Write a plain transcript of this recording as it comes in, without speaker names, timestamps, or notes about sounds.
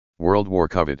World War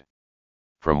COVID.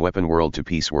 From weapon world to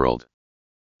peace world.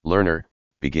 Learner,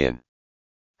 begin.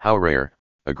 How rare,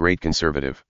 a great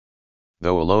conservative.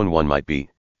 Though alone one might be,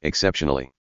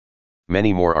 exceptionally.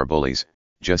 Many more are bullies,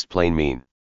 just plain mean.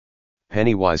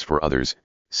 Penny-wise for others,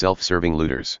 self-serving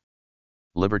looters.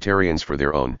 Libertarians for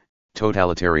their own,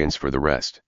 totalitarians for the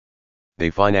rest.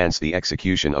 They finance the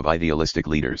execution of idealistic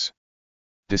leaders.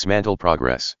 Dismantle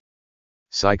progress.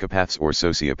 Psychopaths or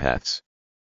sociopaths.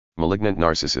 Malignant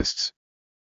narcissists.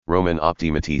 Roman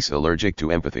optimates allergic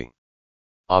to empathy.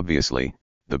 Obviously,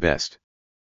 the best.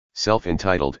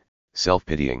 Self-entitled,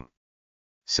 self-pitying.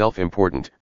 Self-important,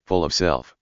 full of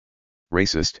self.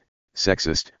 Racist,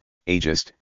 sexist,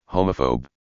 ageist, homophobe.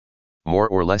 More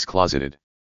or less closeted.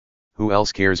 Who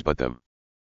else cares but them?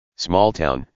 Small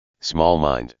town, small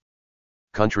mind.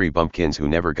 Country bumpkins who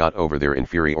never got over their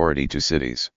inferiority to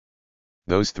cities.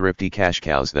 Those thrifty cash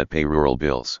cows that pay rural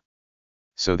bills.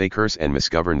 So they curse and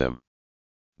misgovern them.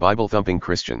 Bible-thumping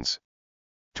Christians.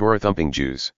 Torah-thumping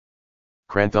Jews.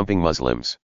 Quran-thumping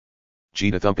Muslims.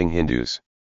 Gita-thumping Hindus.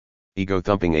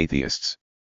 Ego-thumping atheists.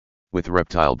 With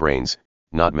reptile brains,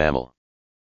 not mammal.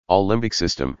 All limbic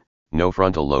system, no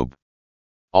frontal lobe.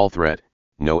 All threat,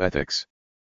 no ethics.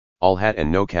 All hat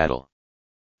and no cattle.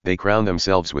 They crown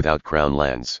themselves without crown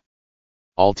lands.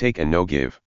 All take and no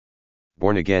give.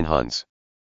 Born-again Huns.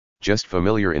 Just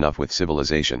familiar enough with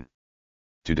civilization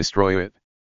to destroy it.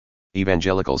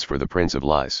 Evangelicals for the Prince of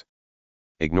Lies.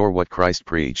 Ignore what Christ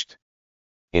preached.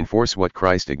 Enforce what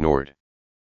Christ ignored.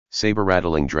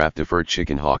 Saber-rattling draft-deferred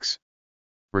chicken hawks.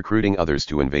 Recruiting others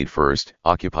to invade first,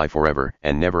 occupy forever,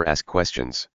 and never ask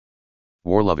questions.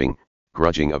 War-loving,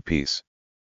 grudging of peace.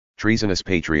 Treasonous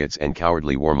patriots and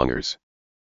cowardly warmongers.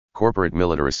 Corporate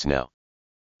militarists now.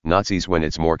 Nazis when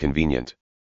it's more convenient.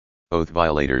 Oath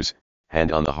violators,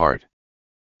 hand on the heart.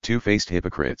 Two-faced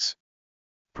hypocrites.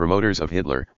 Promoters of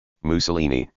Hitler,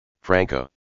 Mussolini, Franco.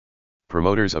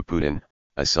 Promoters of Putin,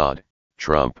 Assad,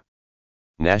 Trump.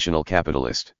 National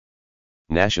capitalist.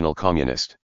 National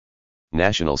communist.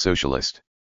 National socialist.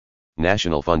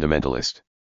 National fundamentalist.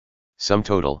 Sum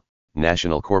total,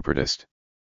 national corporatist.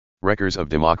 Wreckers of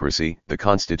democracy, the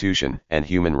Constitution, and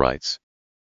human rights.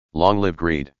 Long live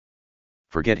greed.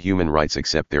 Forget human rights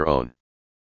except their own.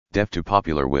 Deaf to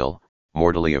popular will,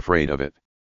 mortally afraid of it.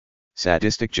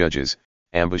 Sadistic judges,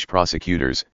 ambush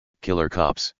prosecutors, killer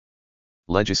cops.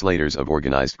 Legislators of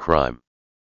organized crime.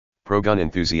 Pro-gun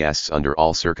enthusiasts under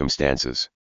all circumstances.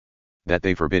 That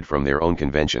they forbid from their own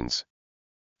conventions.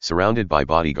 Surrounded by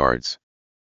bodyguards.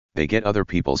 They get other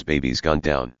people's babies gunned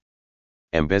down.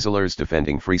 Embezzlers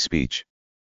defending free speech.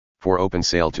 For open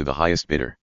sale to the highest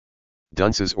bidder.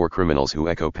 Dunces or criminals who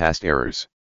echo past errors.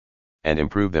 And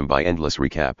improve them by endless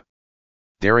recap.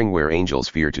 Daring where angels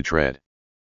fear to tread.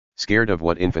 Scared of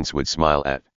what infants would smile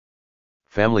at.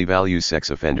 Family values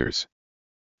sex offenders.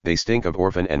 They stink of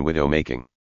orphan and widow making.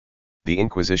 The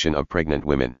inquisition of pregnant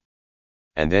women.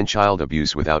 And then child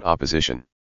abuse without opposition.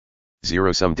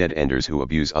 Zero-sum dead-enders who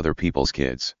abuse other people's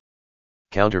kids.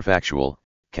 Counterfactual,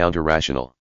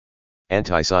 counter-rational.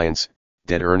 Anti-science,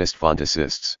 dead-earnest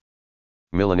fantasists.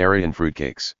 Millenarian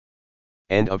fruitcakes.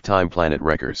 End-of-time planet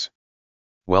wreckers.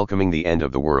 Welcoming the end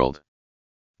of the world.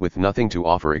 With nothing to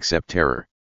offer except terror.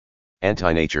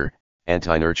 Anti-nature,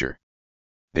 anti-nurture.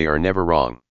 They are never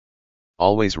wrong.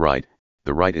 Always right,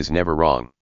 the right is never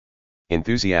wrong.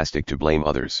 Enthusiastic to blame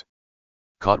others.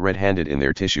 Caught red-handed in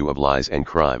their tissue of lies and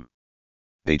crime.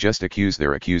 They just accuse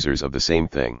their accusers of the same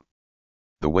thing.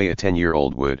 The way a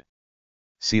 10-year-old would.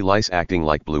 See lice acting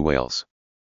like blue whales.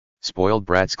 Spoiled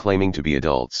brats claiming to be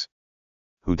adults.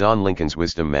 Who don Lincoln's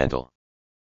wisdom mantle.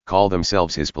 Call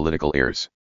themselves his political heirs.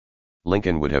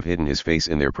 Lincoln would have hidden his face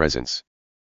in their presence.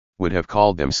 Would have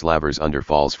called them slavers under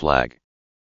false flag.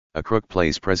 A crook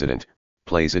plays president,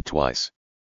 plays it twice.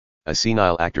 A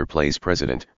senile actor plays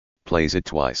president, plays it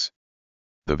twice.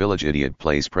 The village idiot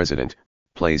plays president,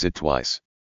 plays it twice.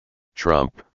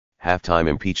 Trump, half-time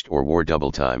impeached or war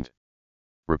double-timed.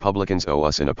 Republicans owe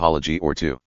us an apology or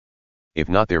two. If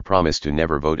not their promise to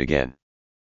never vote again.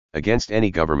 Against any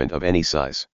government of any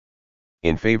size.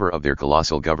 In favor of their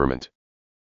colossal government.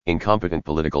 Incompetent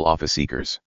political office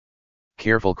seekers.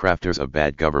 Careful crafters of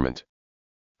bad government.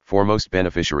 Foremost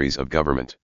beneficiaries of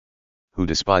government. Who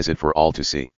despise it for all to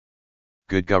see.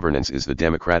 Good governance is the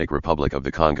Democratic Republic of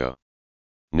the Congo.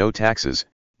 No taxes,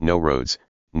 no roads,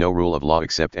 no rule of law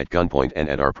except at gunpoint and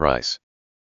at our price.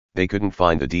 They couldn't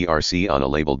find the DRC on a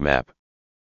labeled map.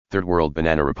 Third world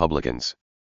banana Republicans.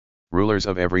 Rulers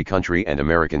of every country and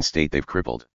American state they've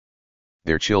crippled.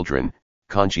 Their children,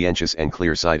 conscientious and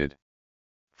clear-sighted.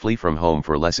 Flee from home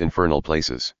for less infernal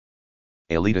places.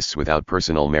 Elitists without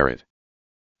personal merit.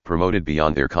 Promoted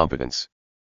beyond their competence.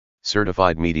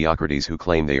 Certified mediocrities who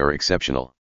claim they are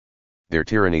exceptional. Their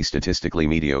tyranny statistically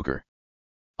mediocre.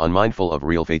 Unmindful of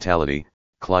real fatality,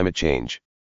 climate change.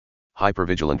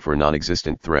 Hypervigilant for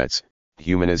non-existent threats,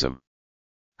 humanism.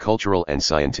 Cultural and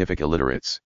scientific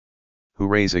illiterates. Who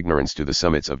raise ignorance to the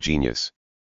summits of genius.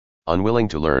 Unwilling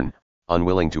to learn,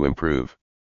 unwilling to improve.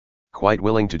 Quite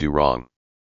willing to do wrong.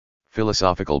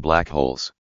 Philosophical black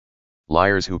holes.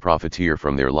 Liars who profiteer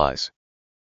from their lies.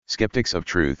 Skeptics of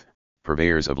truth,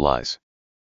 purveyors of lies.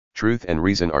 Truth and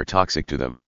reason are toxic to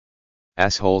them.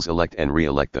 Assholes elect and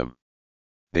re-elect them.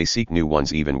 They seek new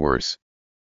ones even worse.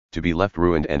 To be left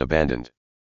ruined and abandoned.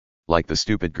 Like the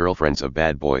stupid girlfriends of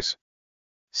bad boys.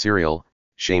 Serial,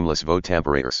 shameless vote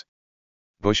tamperers.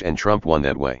 Bush and Trump won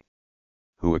that way.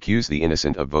 Who accuse the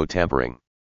innocent of vote tampering.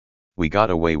 We got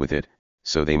away with it,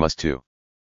 so they must too.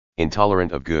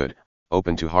 Intolerant of good,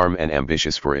 open to harm and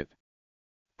ambitious for it.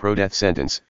 Pro-death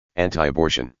sentence,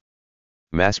 anti-abortion.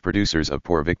 Mass producers of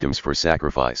poor victims for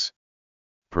sacrifice.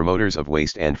 Promoters of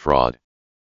waste and fraud.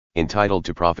 Entitled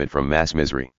to profit from mass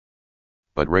misery.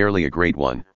 But rarely a great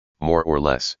one, more or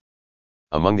less.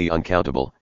 Among the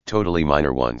uncountable, totally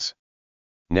minor ones.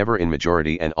 Never in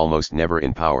majority and almost never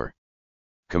in power.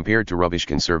 Compared to rubbish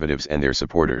conservatives and their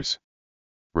supporters.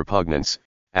 Repugnance,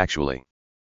 actually.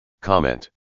 Comment.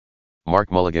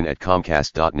 Mark Mulligan at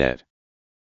Comcast.net